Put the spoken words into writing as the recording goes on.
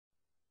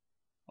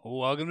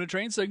Welcome to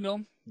Train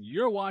Signal.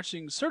 You're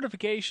watching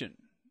certification.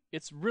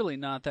 It's really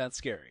not that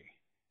scary.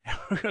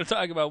 We're going to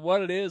talk about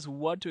what it is,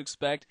 what to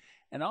expect,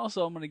 and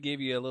also I'm going to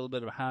give you a little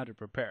bit of how to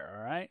prepare,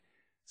 all right?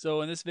 So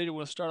in this video,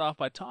 we'll start off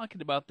by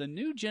talking about the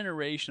new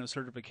generation of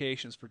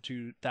certifications for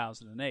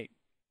 2008.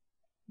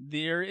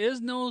 There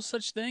is no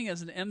such thing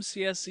as an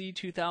MCSE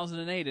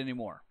 2008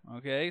 anymore,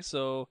 okay?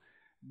 So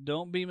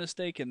don't be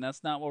mistaken.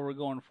 That's not what we're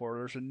going for.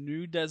 There's a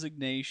new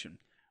designation.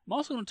 I'm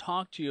also going to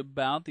talk to you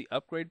about the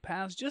upgrade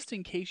paths just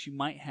in case you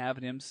might have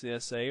an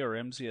MCSA or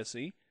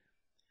MCSE.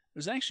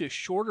 There's actually a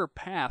shorter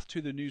path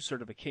to the new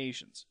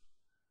certifications.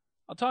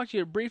 I'll talk to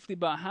you briefly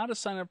about how to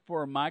sign up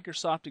for a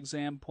Microsoft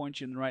exam,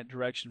 point you in the right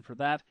direction for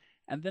that,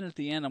 and then at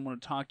the end I'm going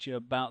to talk to you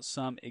about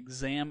some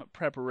exam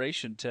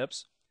preparation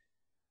tips.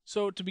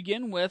 So to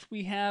begin with,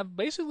 we have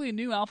basically a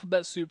new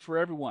alphabet soup for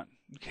everyone.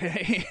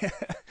 Okay,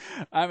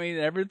 I mean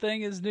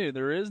everything is new.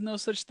 There is no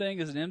such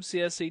thing as an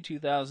MCSE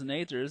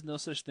 2008. There is no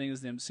such thing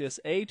as an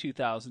MCSA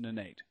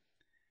 2008.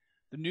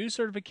 The new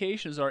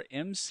certifications are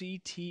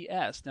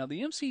MCTS. Now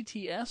the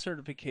MCTS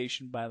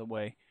certification, by the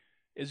way,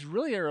 is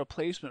really a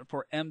replacement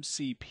for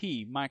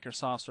MCP,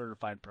 Microsoft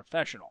Certified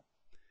Professional.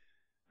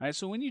 All right,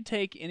 so when you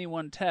take any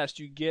one test,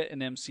 you get an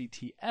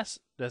MCTS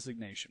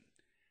designation.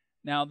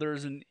 Now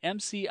there's an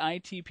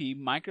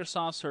MCITP,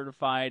 Microsoft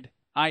Certified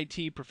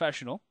IT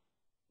Professional.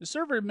 The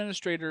server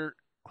administrator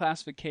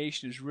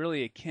classification is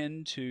really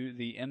akin to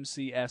the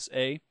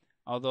MCSA,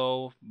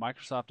 although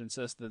Microsoft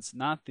insists that it's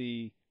not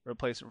the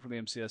replacement for the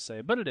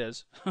MCSA, but it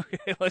is.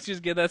 Okay, let's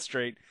just get that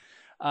straight.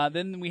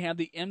 Then we have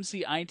the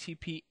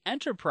MCITP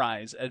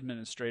Enterprise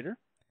Administrator,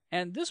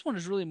 and this one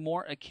is really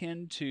more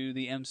akin to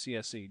the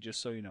MCSE,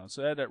 just so you know.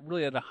 So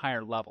really at a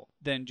higher level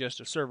than just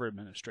a server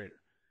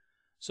administrator.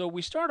 So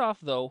we start off,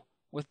 though,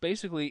 with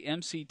basically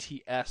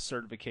MCTS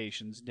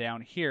certifications down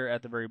here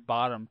at the very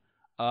bottom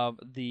of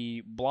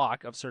the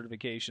block of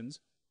certifications.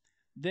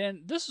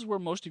 Then this is where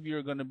most of you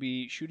are going to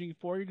be shooting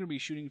for. You're going to be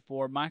shooting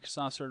for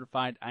Microsoft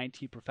Certified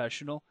IT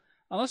Professional.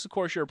 Unless, of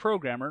course, you're a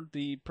programmer.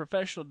 The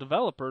professional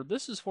developer,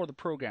 this is for the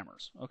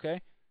programmers,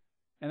 okay?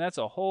 And that's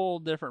a whole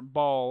different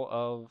ball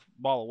of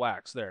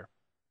wax there.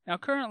 Now,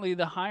 currently,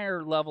 the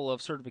higher level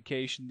of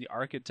certification, the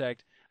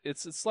architect,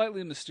 it's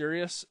slightly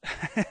mysterious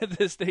at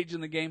this stage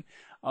in the game,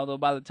 although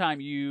by the time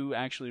you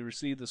actually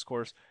receive this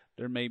course,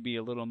 there may be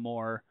a little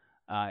more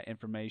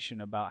information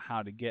about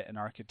how to get an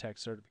architect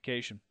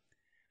certification.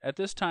 At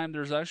this time,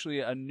 there's actually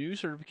a new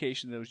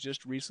certification that was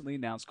just recently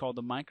announced called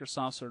the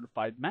Microsoft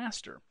Certified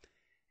Master,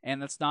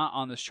 and that's not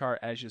on this chart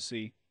as you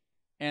see.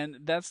 And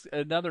that's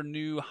another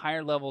new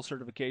higher level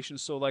certification.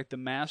 So like the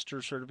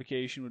Master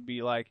certification would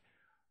be like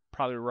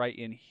probably right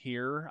in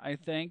here, I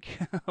think.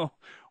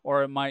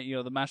 Or it might,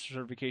 the Master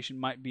certification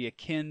might be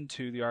akin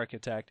to the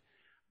Architect,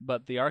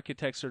 but the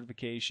Architect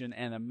certification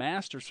and the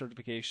Master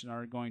certification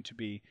are going to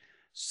be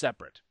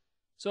separate.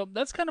 So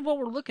that's kind of what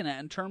we're looking at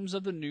in terms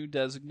of the new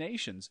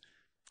designations.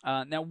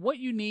 Now, what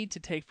you need to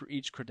take for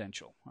each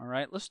credential. All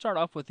right, let's start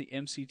off with the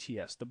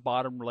MCTS, the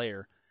bottom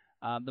layer.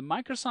 The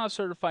Microsoft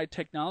Certified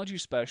Technology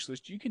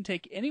Specialist, you can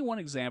take any one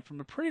exam from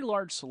a pretty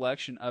large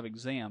selection of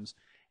exams,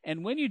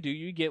 and when you do,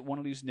 you get one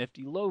of these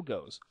nifty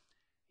logos.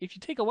 If you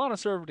take a lot of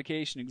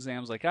certification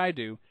exams like I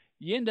do,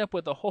 you end up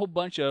with a whole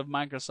bunch of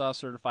Microsoft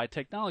Certified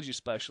Technology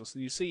Specialists.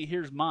 And you see,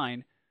 here's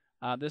mine.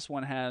 This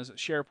one has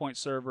SharePoint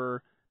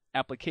Server,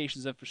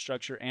 Applications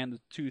Infrastructure, and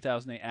the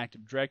 2008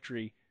 Active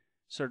Directory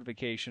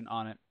certification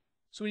on it.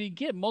 So when you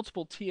get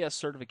multiple TS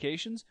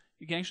certifications,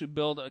 you can actually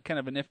build a kind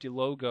of a nifty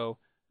logo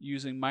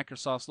using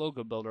Microsoft's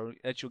logo builder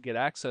that you'll get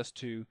access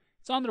to.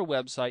 It's on their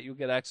website. You'll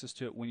get access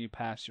to it when you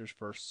pass your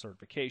first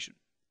certification.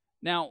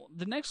 Now,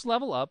 the next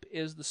level up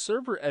is the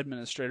Server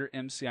Administrator,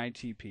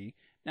 MCITP.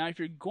 Now, if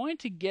you're going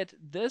to get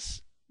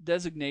this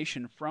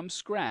designation from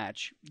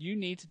scratch, you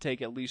need to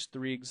take at least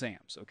 3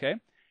 exams, okay?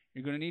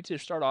 You're going to need to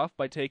start off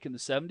by taking the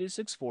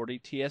 7640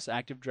 TS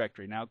Active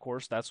Directory. Now, of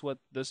course, that's what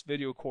this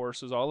video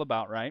course is all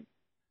about, right?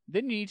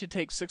 Then you need to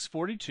take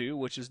 642,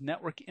 which is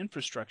Network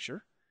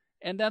Infrastructure,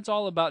 and that's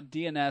all about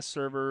DNS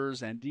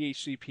servers and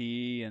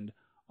DHCP and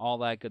all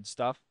that good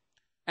stuff.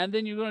 And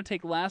then you're going to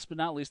take, last but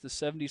not least, the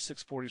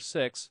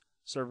 7646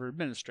 Server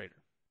Administrator.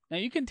 Now,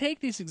 you can take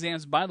these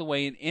exams, by the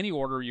way, in any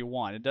order you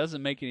want. It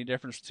doesn't make any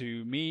difference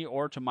to me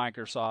or to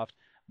Microsoft,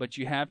 but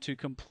you have to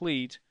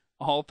complete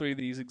all 3 of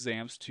these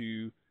exams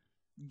to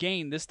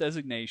gain this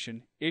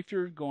designation if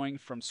you're going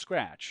from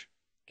scratch,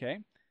 okay?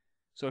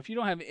 So if you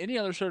don't have any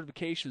other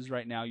certifications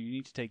right now, you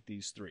need to take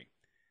these 3.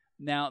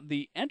 Now,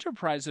 the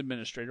Enterprise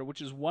Administrator,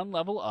 which is 1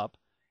 level up,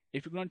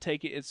 if you're going to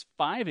take it, it's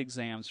 5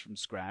 exams from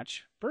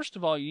scratch. First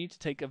of all, you need to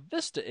take a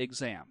Vista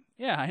exam.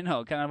 Yeah, I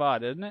know, kind of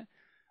odd, isn't it?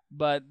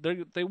 But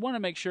they want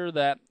to make sure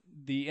that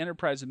the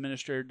Enterprise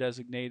Administrator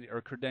designated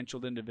or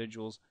credentialed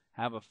individuals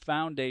have a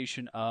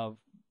foundation of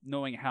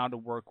knowing how to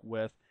work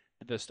with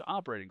the Vista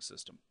operating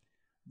system.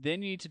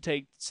 Then you need to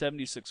take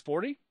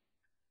 7640.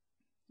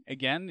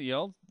 Again,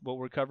 what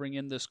we're covering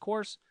in this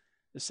course.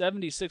 The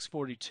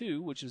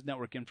 7642, which is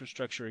Network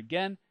Infrastructure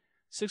again.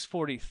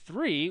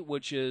 643,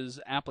 which is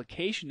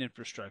application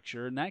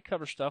infrastructure, and that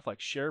covers stuff like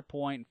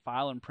SharePoint,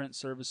 file and print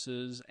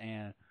services,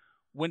 and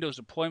Windows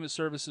deployment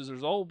services.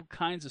 There's all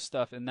kinds of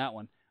stuff in that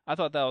one. I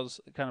thought that was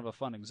kind of a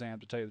fun exam,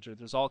 to tell you the truth.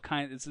 There's all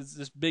kinds. It's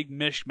this big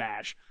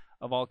mishmash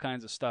of all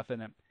kinds of stuff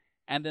in it.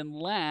 And then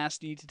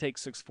last, you need to take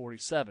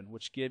 647,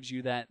 which gives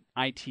you that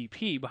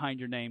ITP behind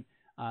your name,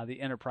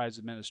 the Enterprise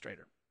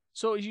Administrator.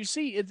 So as you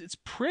see, it's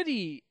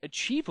pretty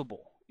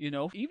achievable.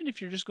 Even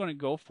if you're just going to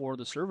go for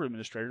the Server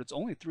Administrator, it's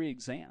only 3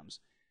 exams.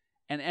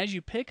 And as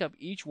you pick up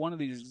each one of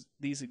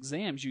these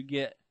exams, you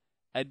get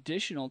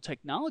additional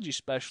Technology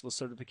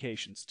Specialist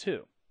certifications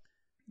too.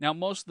 Now,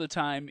 most of the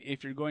time,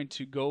 if you're going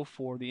to go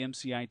for the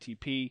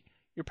MCITP,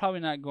 you're probably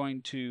not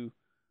going to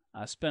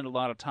spend a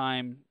lot of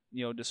time,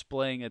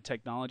 displaying a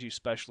Technology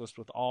Specialist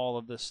with all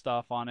of this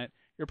stuff on it.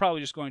 You're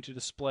probably just going to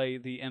display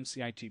the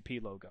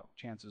MCITP logo,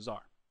 chances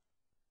are.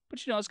 But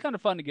it's kind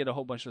of fun to get a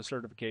whole bunch of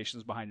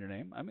certifications behind your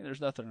name. I mean,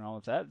 there's nothing wrong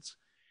with that.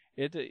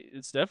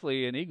 It's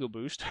definitely an ego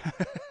boost.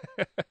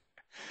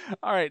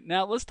 All right,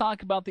 now let's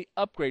talk about the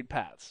upgrade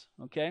paths,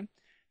 okay?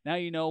 Now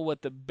you know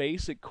what the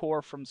basic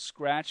core from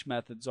scratch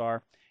methods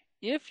are.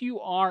 If you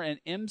are an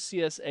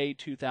MCSA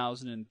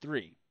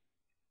 2003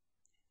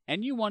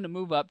 and you want to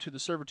move up to the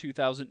Server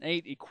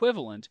 2008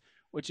 equivalent,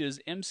 which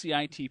is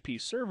MCITP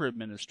Server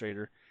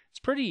Administrator, it's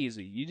pretty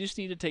easy. You just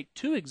need to take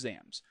 2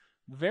 exams.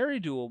 Very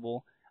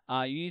doable.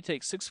 You need to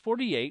take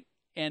 648,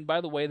 and by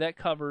the way, that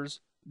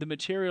covers the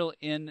material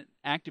in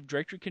Active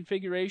Directory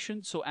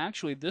configuration. So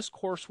actually, this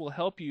course will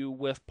help you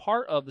with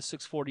part of the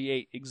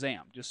 648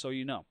 exam, just so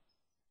you know.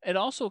 It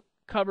also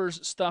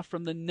covers stuff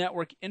from the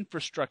network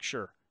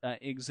infrastructure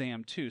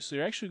exam too. So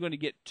you're actually going to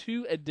get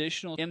 2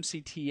 additional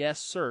MCTS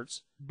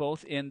certs,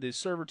 both in the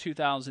Server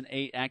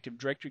 2008 Active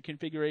Directory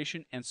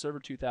configuration and Server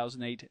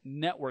 2008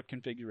 network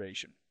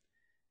configuration.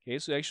 Okay,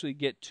 so you actually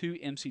get 2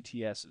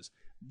 MCTSs.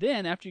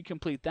 Then after you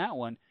complete that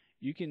one,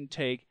 you can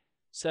take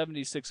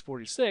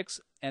 7646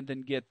 and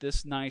then get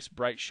this nice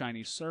bright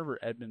shiny Server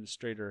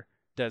Administrator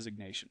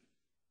designation.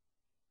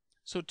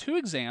 So 2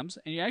 exams,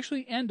 and you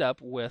actually end up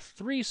with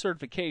 3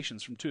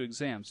 certifications from 2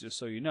 exams, just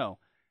so you know.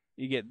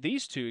 You get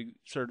these 2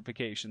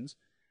 certifications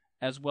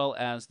as well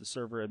as the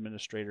Server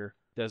Administrator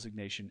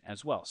designation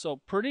as well.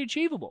 So pretty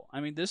achievable. I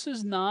mean, this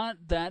is not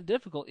that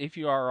difficult if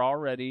you are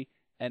already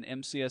an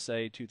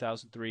MCSA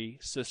 2003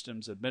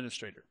 Systems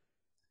Administrator.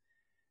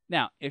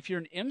 Now, if you're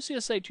an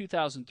MCSA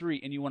 2003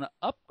 and you want to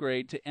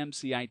upgrade to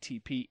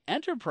MCITP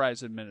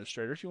Enterprise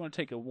Administrator, if you want to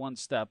take it one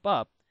step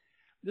up,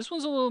 this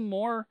one's a little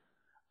more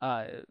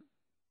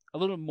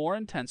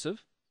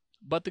intensive.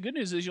 But the good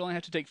news is you only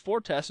have to take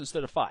 4 tests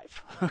instead of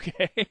 5.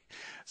 Okay,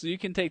 so you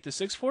can take the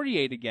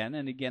 648 again,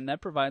 and again that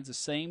provides the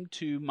same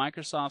 2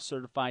 Microsoft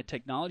Certified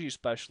Technology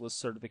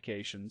Specialist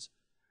certifications.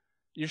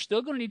 You're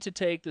still going to need to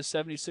take the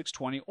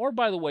 7620, or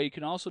by the way, you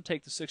can also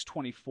take the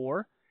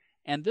 624.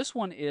 And this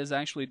one is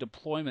actually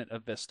deployment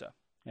of Vista.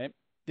 Okay?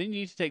 Then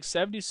you need to take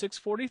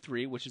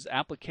 7643, which is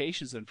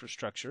applications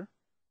infrastructure.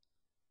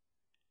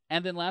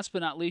 And then last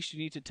but not least, you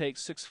need to take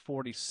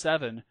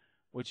 647,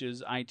 which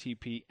is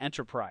ITP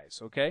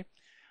Enterprise. Okay?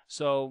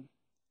 So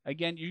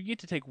again, you get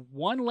to take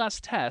 1 less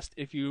test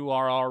if you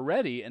are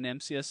already an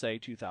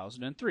MCSA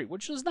 2003,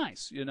 which is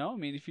nice. I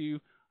mean, if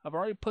you have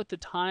already put the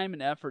time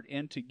and effort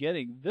into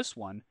getting this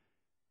one,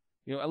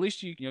 at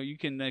least you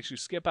can actually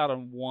skip out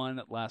on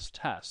 1 less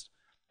test,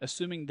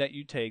 assuming that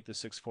you take the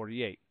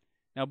 648.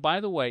 Now,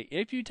 by the way,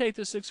 if you take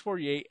the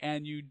 648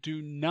 and you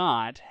do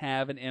not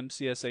have an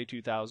MCSA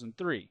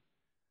 2003,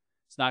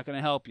 it's not going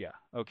to help you,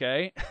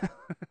 okay?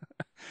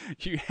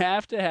 You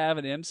have to have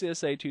an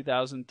MCSA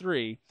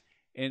 2003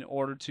 in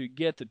order to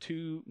get the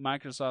 2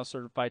 Microsoft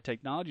Certified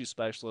Technology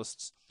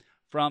Specialists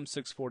from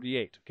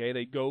 648, okay?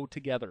 They go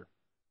together.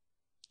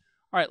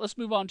 All right, let's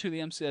move on to the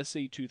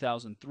MCSE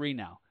 2003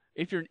 now.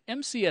 If you're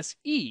an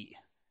MCSE,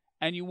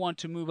 and you want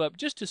to move up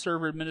just to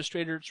Server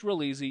Administrator, it's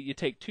real easy. You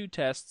take 2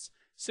 tests,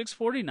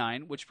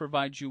 649, which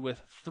provides you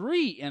with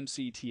 3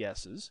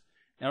 MCTSs.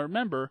 Now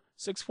remember,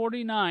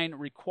 649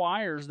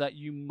 requires that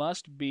you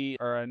must be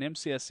an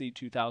MCSE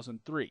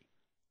 2003.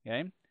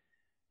 Okay?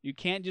 You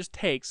can't just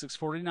take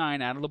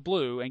 649 out of the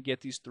blue and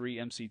get these 3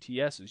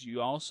 MCTSs.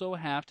 You also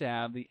have to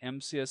have the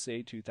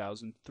MCSA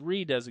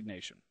 2003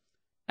 designation.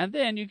 And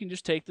then you can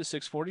just take the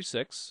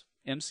 646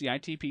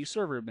 MCITP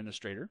Server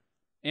Administrator,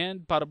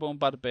 and bada boom,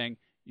 bada bang,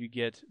 you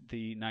get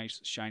the nice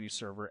shiny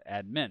Server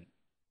Admin.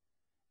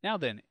 Now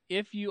then,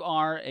 if you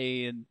are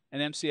an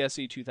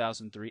MCSE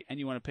 2003 and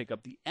you want to pick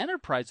up the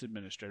Enterprise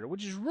Administrator,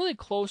 which is really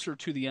closer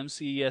to the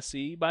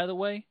MCSE, by the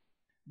way,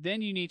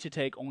 then you need to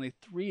take only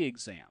 3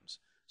 exams.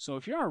 So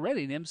if you're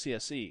already an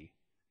MCSE,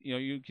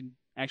 you can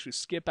actually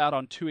skip out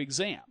on 2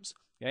 exams.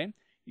 Okay,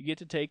 you get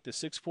to take the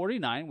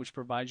 649, which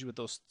provides you with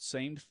those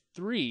same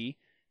 3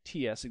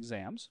 TS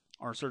exams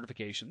or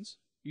certifications.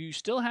 You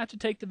still have to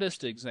take the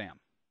Vista exam.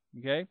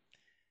 Okay.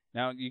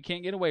 Now, you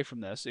can't get away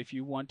from this if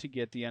you want to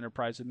get the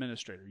Enterprise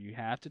Administrator. You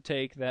have to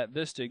take that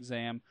Vista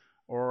exam,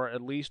 or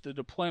at least the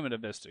deployment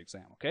of Vista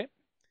exam, okay?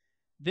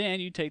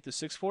 Then you take the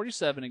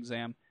 647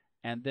 exam,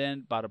 And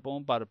then, bada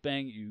boom, bada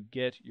bang, you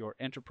get your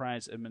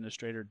Enterprise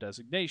Administrator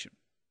designation,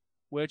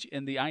 which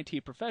in the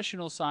IT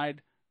professional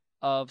side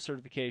of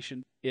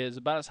certification is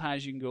about as high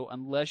as you can go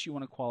unless you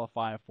want to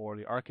qualify for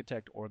the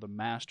Architect or the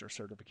Master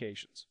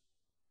certifications.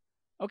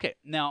 Okay,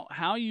 now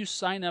how you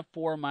sign up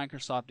for a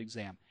Microsoft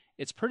exam.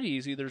 It's pretty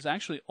easy. There's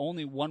actually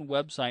only one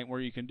website where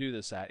you can do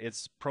this at.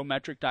 It's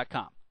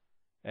prometric.com.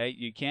 Okay,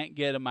 you can't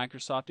get a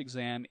Microsoft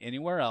exam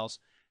anywhere else.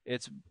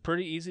 It's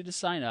pretty easy to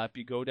sign up.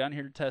 You go down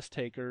here to test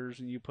takers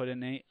and you put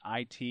in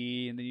IT,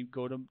 and then you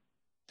go to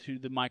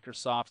the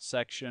Microsoft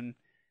section.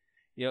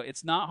 You know,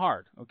 it's not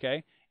hard,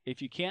 okay? If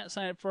you can't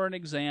sign up for an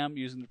exam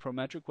using the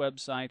Prometric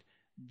website,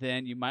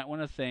 then you might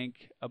want to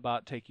think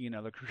about taking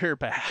another career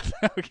path,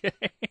 okay?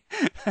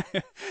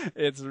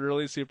 It's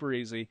really super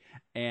easy,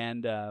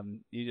 and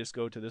you just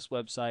go to this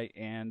website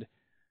and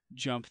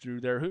jump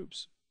through their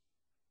hoops.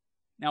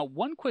 Now,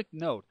 one quick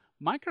note,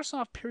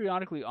 Microsoft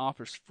periodically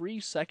offers free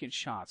second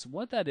shots. And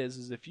what that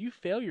is if you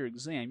fail your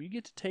exam, you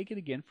get to take it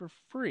again for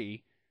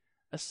free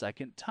a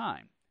second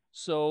time.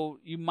 So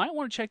you might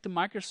want to check the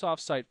Microsoft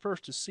site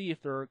first to see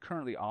if they're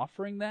currently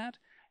offering that.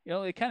 You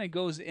know, it kind of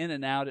goes in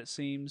and out, it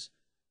seems,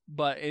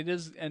 but it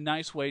is a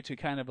nice way to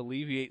kind of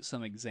alleviate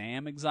some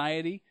exam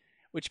anxiety,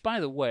 which, by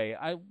the way,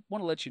 I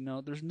want to let you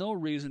know there's no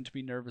reason to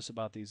be nervous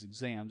about these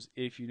exams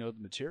if you know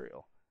the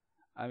material.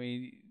 I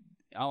mean,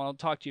 I'll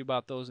talk to you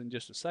about those in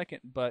just a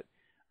second, but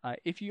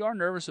if you are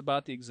nervous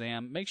about the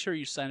exam, make sure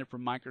you sign up for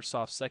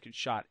Microsoft Second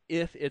Shot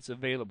if it's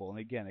available. And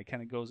again, it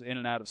kind of goes in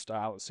and out of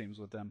style, it seems,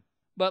 with them.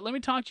 But let me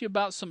talk to you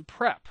about some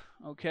prep,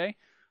 okay?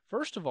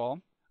 First of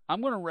all,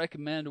 I'm going to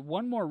recommend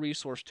one more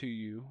resource to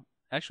you,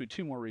 actually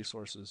two more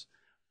resources,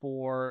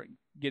 for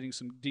getting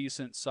some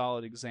decent,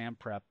 solid exam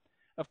prep.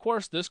 Of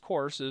course, this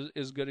course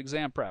is good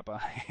exam prep.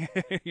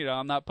 You know,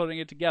 I'm not putting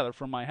it together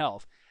for my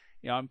health.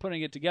 You know, I'm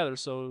putting it together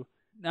so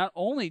not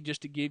only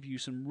just to give you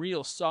some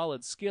real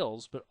solid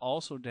skills, but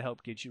also to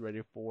help get you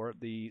ready for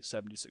the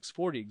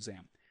 7640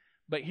 exam.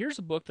 But here's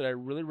a book that I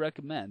really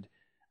recommend.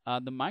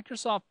 The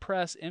Microsoft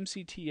Press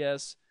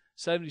MCTS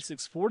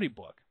 7640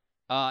 book.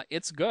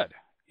 It's good,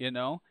 you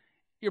know.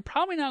 You're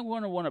probably not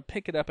going to want to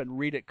pick it up and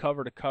read it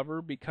cover to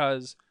cover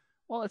because,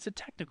 well, it's a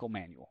technical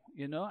manual,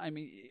 you know. I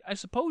mean, I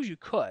suppose you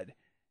could.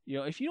 You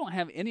know, if you don't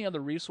have any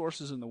other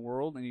resources in the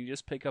world and you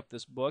just pick up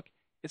this book,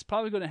 it's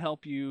probably going to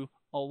help you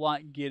a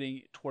lot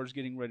towards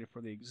getting ready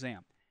for the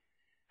exam.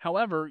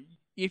 However,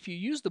 if you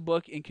use the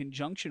book in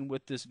conjunction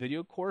with this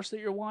video course that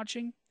you're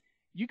watching,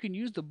 you can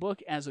use the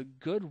book as a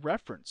good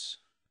reference.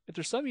 If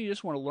there's something you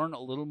just want to learn a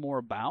little more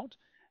about,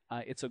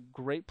 it's a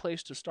great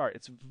place to start.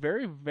 It's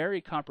very,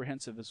 very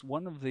comprehensive. It's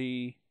one of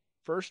the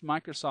first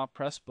Microsoft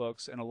Press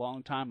books in a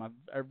long time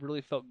I've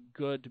really felt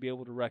good to be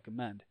able to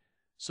recommend.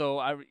 So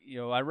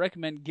I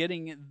recommend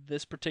getting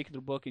this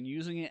particular book and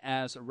using it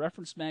as a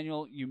reference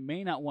manual. You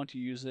may not want to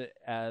use it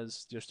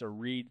as just a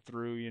read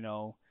through, you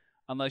know,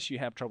 unless you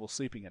have trouble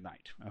sleeping at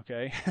night,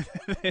 okay?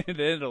 Then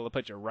it'll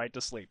put you right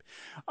to sleep.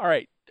 All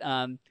right,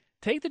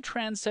 take the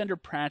Transcender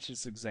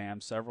Practice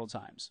exam several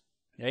times.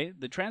 Okay,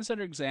 the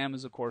Transcender exam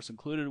is, of course,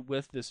 included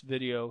with this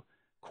video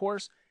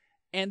course,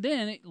 and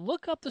then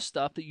look up the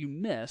stuff that you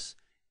miss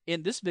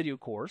in this video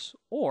course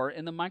or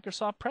in the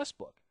Microsoft Press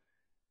book.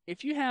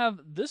 If you have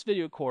this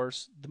video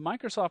course, the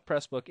Microsoft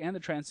Press book, and the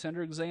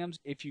Transcender exams,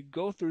 if you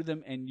go through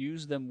them and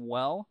use them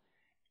well,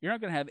 you're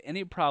not going to have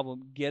any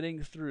problem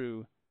getting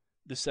through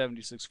the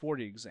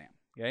 7640 exam.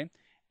 Okay,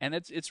 and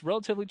it's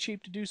relatively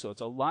cheap to do so.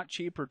 It's a lot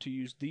cheaper to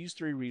use these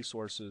three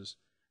resources,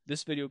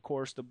 this video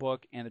course, the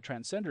book, and the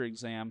Transcender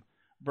exam,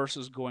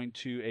 versus going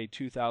to a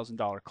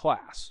 $2,000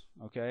 class.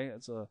 Okay,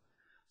 so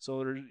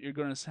you're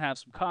going to have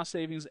some cost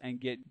savings and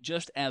get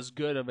just as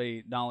good of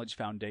a knowledge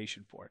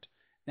foundation for it.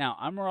 Now,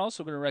 I'm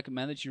also going to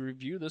recommend that you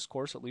review this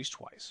course at least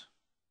twice.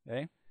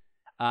 Okay,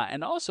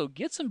 and also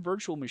get some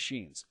virtual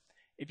machines.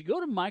 If you go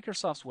to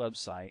Microsoft's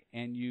website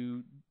and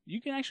you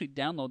can actually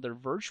download their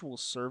virtual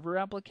server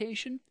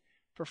application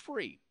for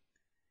free.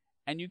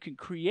 And you can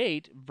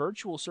create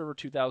virtual server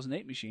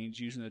 2008 machines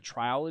using the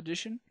trial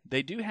edition.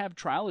 They do have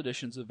trial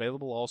editions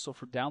available also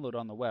for download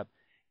on the web.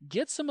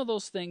 Get some of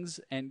those things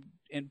and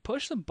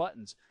push some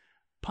buttons.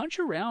 Punch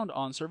around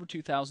on Server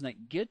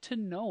 2008. Get to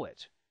know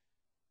it.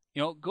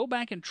 You know, go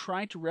back and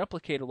try to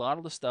replicate a lot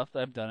of the stuff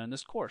that I've done in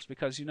this course,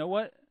 because you know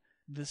what?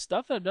 The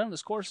stuff that I've done in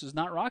this course is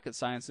not rocket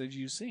science, as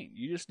you've seen.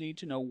 You just need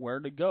to know where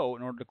to go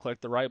in order to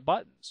click the right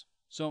buttons.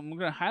 So I'm going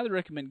to highly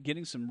recommend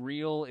getting some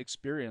real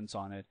experience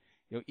on it,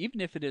 you know,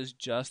 even if it is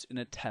just in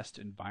a test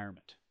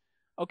environment.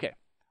 Okay,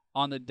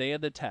 on the day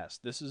of the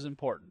test, this is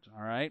important,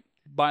 all right?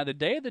 By the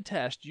day of the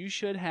test, you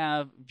should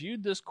have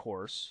viewed this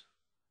course,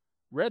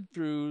 read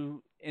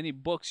through any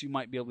books you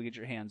might be able to get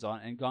your hands on,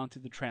 and gone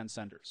through the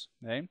Transcenders,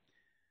 okay?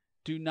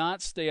 Do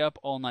not stay up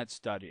all night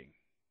studying.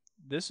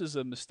 This is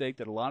a mistake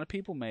that a lot of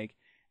people make,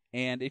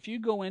 and if you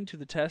go into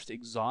the test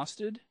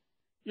exhausted,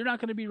 you're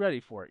not going to be ready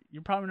for it.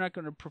 You're probably not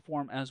going to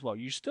perform as well.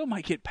 You still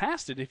might get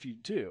past it if you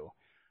do,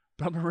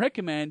 but I'm going to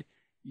recommend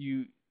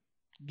you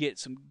get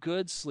some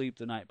good sleep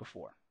the night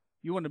before.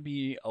 You want to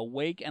be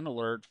awake and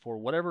alert for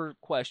whatever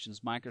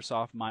questions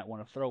Microsoft might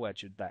want to throw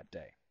at you that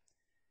day.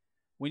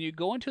 When you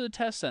go into the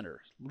test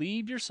center,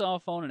 leave your cell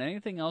phone and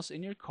anything else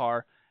in your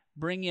car.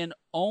 Bring in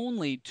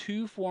only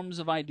 2 forms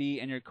of ID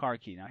and your car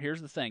key. Now,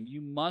 here's the thing. You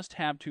must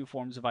have 2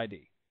 forms of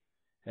ID.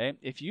 Okay?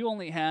 If you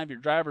only have your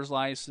driver's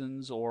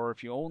license, or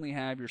if you only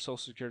have your social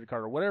security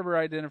card, or whatever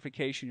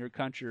identification your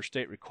country or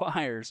state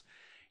requires,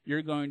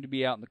 you're going to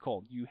be out in the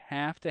cold. You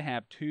have to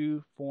have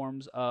 2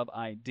 forms of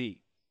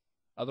ID.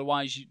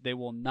 Otherwise, they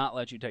will not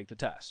let you take the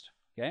test.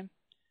 Okay?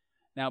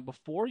 Now,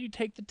 before you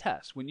take the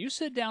test, when you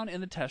sit down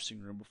in the testing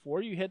room,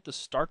 before you hit the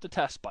start the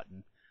test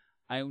button,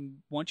 I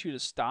want you to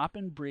stop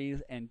and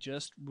breathe and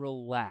just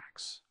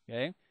relax.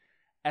 Okay?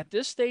 At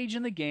this stage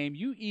in the game,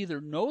 you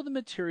either know the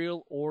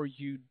material or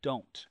you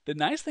don't. The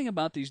nice thing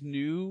about these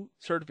new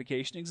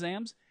certification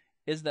exams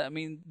is that,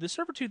 the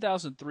Server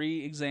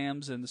 2003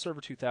 exams and the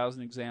Server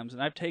 2000 exams,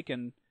 and I've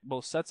taken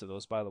both sets of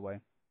those, by the way,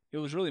 it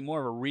was really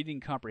more of a reading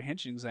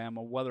comprehension exam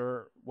of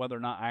whether or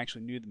not I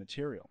actually knew the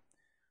material.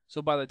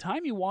 So by the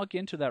time you walk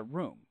into that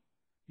room,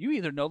 you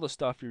either know the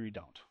stuff or you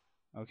don't.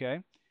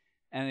 Okay?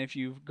 And if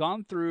you've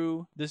gone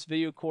through this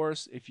video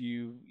course, if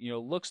you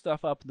look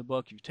stuff up in the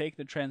book, you've taken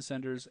the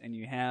Transcenders, and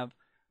you have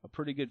a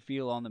pretty good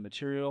feel on the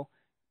material,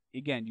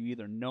 again, you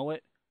either know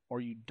it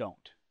or you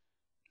don't.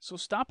 So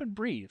stop and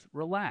breathe,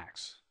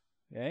 relax.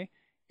 Okay?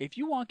 If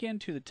you walk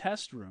into the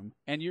test room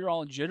and you're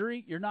all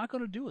jittery, you're not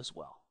going to do as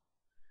well.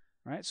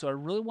 Right? So I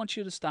really want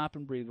you to stop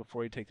and breathe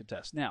before you take the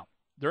test. Now,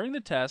 during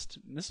the test,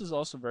 and this is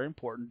also very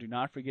important, do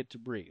not forget to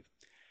breathe.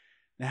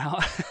 Now,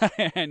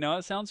 I know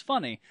it sounds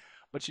funny,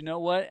 but you know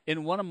what?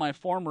 In one of my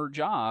former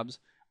jobs,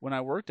 when I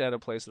worked at a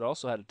place that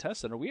also had a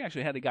test center, we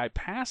actually had a guy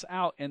pass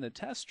out in the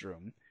test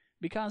room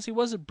because he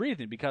wasn't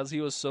breathing, because he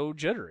was so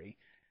jittery.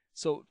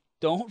 So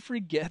don't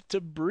forget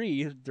to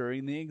breathe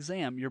during the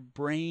exam. Your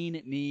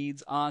brain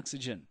needs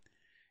oxygen.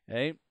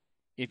 Okay?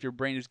 If your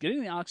brain is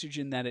getting the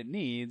oxygen that it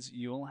needs,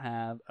 you'll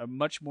have a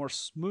much more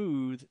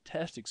smooth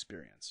test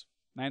experience.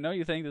 I know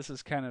you think these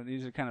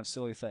are kind of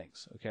silly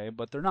things, okay?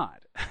 But they're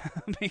not.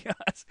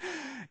 Because,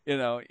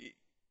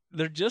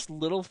 they're just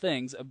little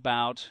things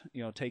about,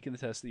 taking the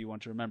test that you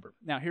want to remember.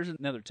 Now, here's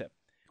another tip.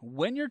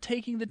 When you're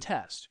taking the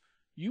test,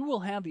 you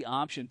will have the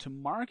option to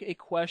mark a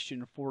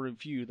question for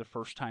review the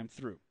first time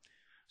through.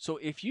 So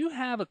if you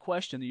have a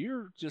question that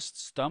you're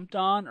just stumped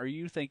on, or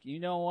you think, you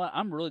know what,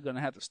 I'm really going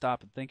to have to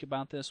stop and think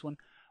about this one,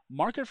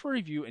 mark it for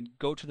review and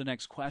go to the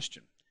next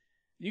question.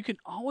 You can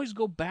always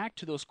go back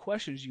to those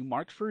questions you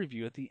marked for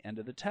review at the end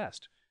of the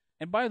test.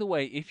 And by the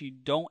way, if you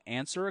don't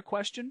answer a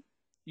question,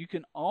 you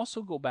can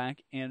also go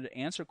back and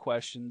answer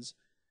questions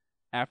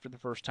after the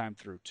first time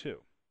through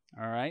too.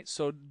 All right?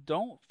 So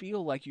don't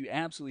feel like you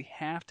absolutely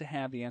have to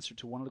have the answer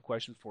to one of the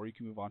questions before you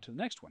can move on to the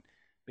next one,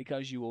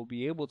 because you will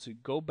be able to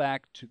go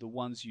back to the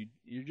ones you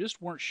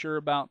just weren't sure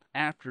about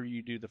after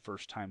you do the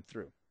first time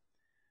through.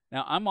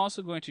 Now, I'm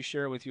also going to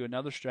share with you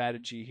another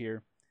strategy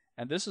here,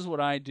 and this is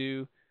what I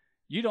do.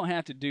 You don't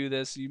have to do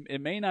this.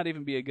 It may not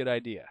even be a good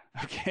idea,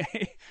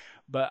 okay?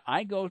 But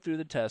I go through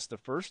the test the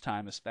first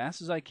time as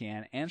fast as I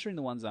can, answering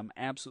the ones I'm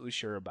absolutely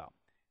sure about.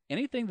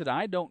 Anything that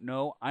I don't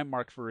know, I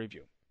mark for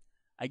review.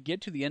 I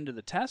get to the end of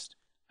the test,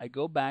 I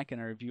go back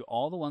and I review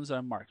all the ones that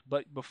I marked.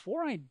 But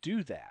before I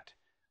do that,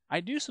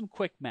 I do some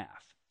quick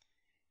math.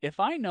 If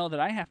I know that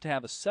I have to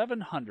have a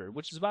 700,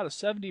 which is about a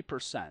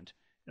 70%,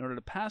 in order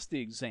to pass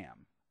the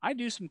exam, I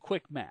do some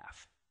quick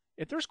math.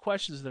 If there's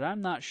questions that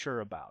I'm not sure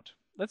about,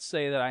 let's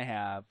say that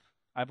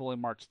I've only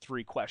marked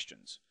 3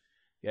 questions,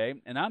 okay,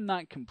 and I'm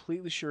not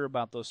completely sure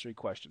about those 3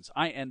 questions,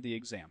 I end the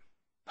exam.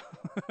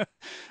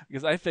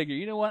 Because I figure,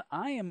 you know what,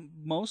 I am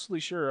mostly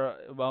sure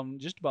about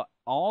just about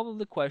all of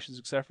the questions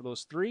except for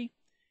those 3.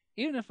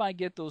 Even if I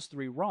get those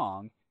 3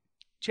 wrong,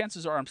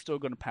 chances are I'm still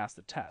going to pass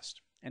the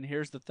test. And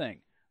here's the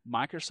thing.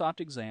 Microsoft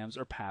exams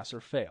are pass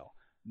or fail.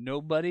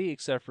 Nobody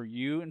except for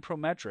you and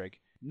Prometric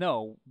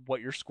know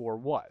what your score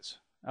was.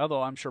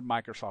 Although I'm sure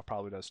Microsoft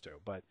probably does too.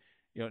 But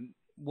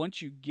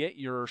once you get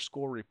your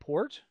score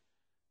report,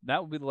 that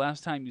will be the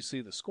last time you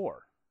see the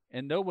score.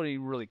 And nobody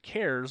really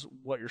cares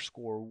what your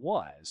score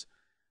was.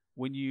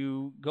 When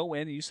you go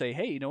in and you say,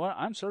 hey, you know what,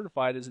 I'm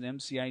certified as an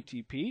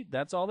MCITP,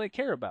 that's all they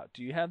care about.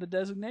 Do you have the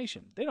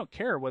designation? They don't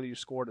care whether you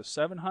scored a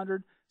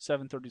 700,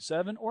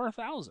 737, or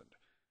 1,000.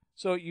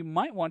 So you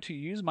might want to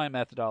use my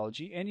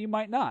methodology, and you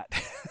might not.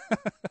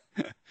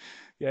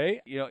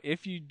 Okay?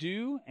 If you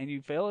do and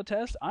you fail a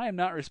test, I am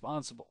not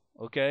responsible.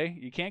 Okay?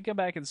 You can't come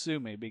back and sue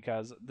me,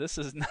 because this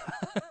is not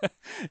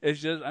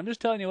I'm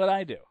just telling you what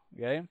I do.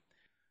 Okay?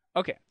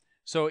 Okay.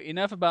 So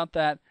enough about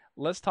that.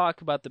 Let's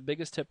talk about the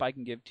biggest tip I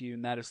can give to you,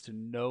 and that is to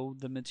know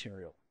the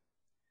material.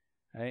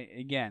 Okay?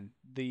 Again,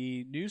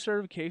 the new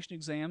certification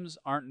exams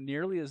aren't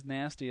nearly as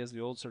nasty as the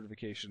old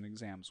certification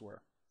exams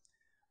were.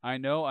 I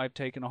know, I've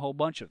taken a whole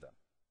bunch of them.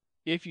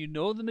 If you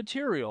know the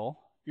material,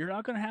 you're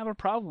not going to have a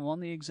problem on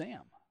the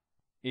exam.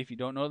 If you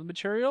don't know the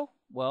material,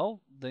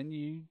 well, then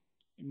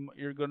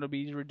you're going to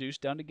be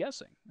reduced down to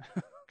guessing.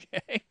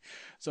 Okay?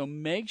 So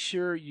make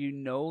sure you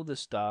know the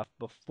stuff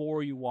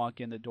before you walk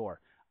in the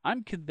door.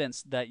 I'm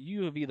convinced that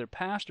you have either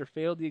passed or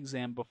failed the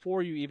exam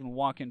before you even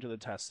walk into the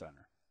test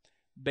center,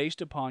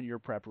 based upon your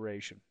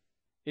preparation.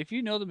 If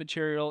you know the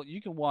material,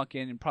 you can walk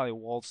in and probably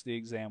waltz the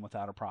exam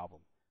without a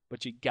problem.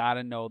 But you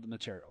gotta know the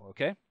material,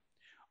 okay?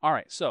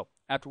 Alright, so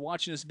after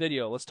watching this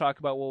video, let's talk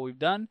about what we've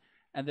done,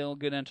 and then we'll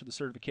get into the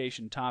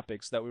certification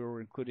topics that we were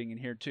including in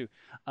here too.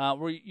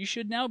 Where you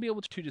should now be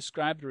able to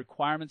describe the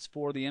requirements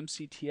for the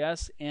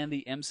MCTS and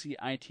the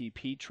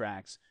MCITP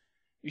tracks.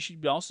 You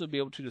should also be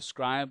able to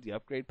describe the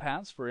upgrade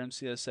paths for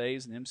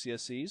MCSAs and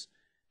MCSEs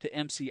to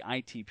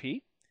MCITP.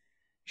 You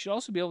should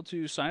also be able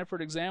to sign up for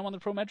an exam on the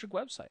Prometric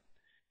website,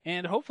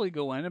 and hopefully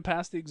go in and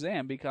pass the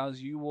exam,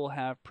 because you will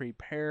have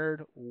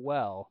prepared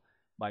well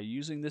by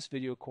using this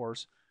video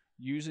course,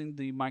 using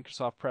the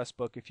Microsoft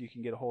Pressbook if you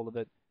can get a hold of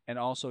it, and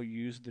also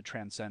use the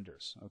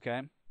Transcenders,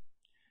 okay?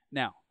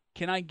 Now,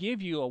 can I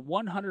give you a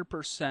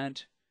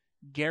 100%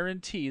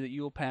 guarantee that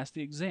you will pass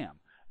the exam?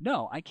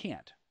 No, I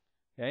can't,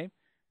 okay?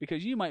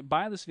 Because you might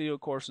buy this video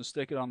course and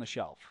stick it on the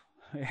shelf.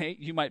 Okay?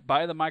 You might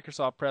buy the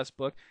Microsoft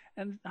Pressbook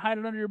and hide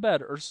it under your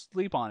bed or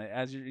sleep on it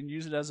and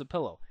use it as a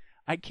pillow.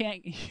 I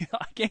can't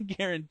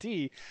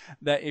guarantee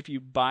that if you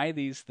buy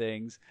these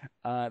things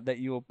that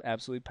you will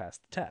absolutely pass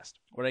the test.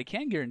 What I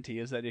can guarantee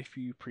is that if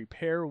you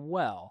prepare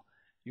well,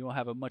 you will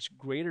have a much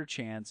greater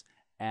chance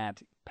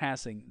at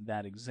passing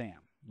that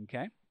exam.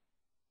 Okay?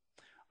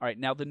 All right,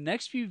 now the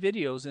next few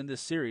videos in this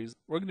series,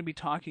 we're going to be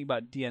talking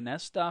about DNS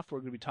stuff.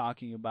 We're going to be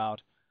talking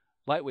about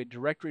lightweight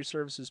directory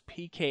services,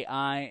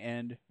 PKI,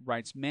 and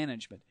rights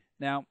management.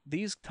 Now,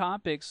 these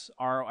topics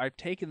I've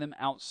taken them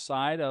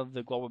outside of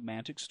the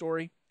GlobalMantic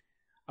story.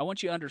 I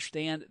want you to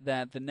understand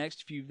that the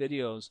next few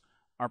videos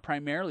are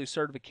primarily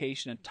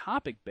certification and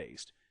topic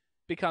based,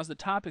 because the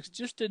topics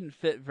just didn't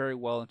fit very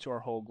well into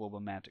our whole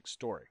GlobalMantic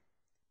story.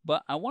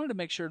 But I wanted to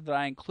make sure that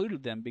I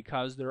included them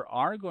because there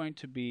are going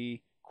to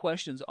be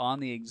questions on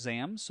the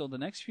exam, so the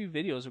next few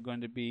videos are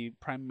going to be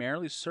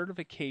primarily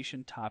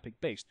certification topic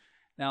based.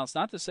 Now, it's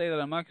not to say that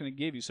I'm not going to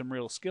give you some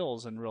real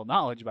skills and real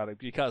knowledge about it,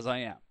 because I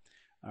am.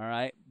 All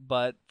right,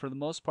 but for the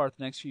most part,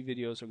 the next few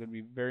videos are going to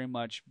be very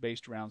much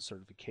based around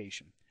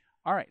certification.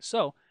 All right,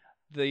 so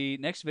the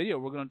next video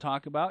we're going to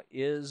talk about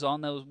is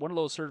on one of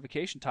those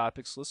certification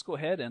topics. Let's go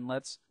ahead and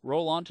let's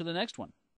roll on to the next one.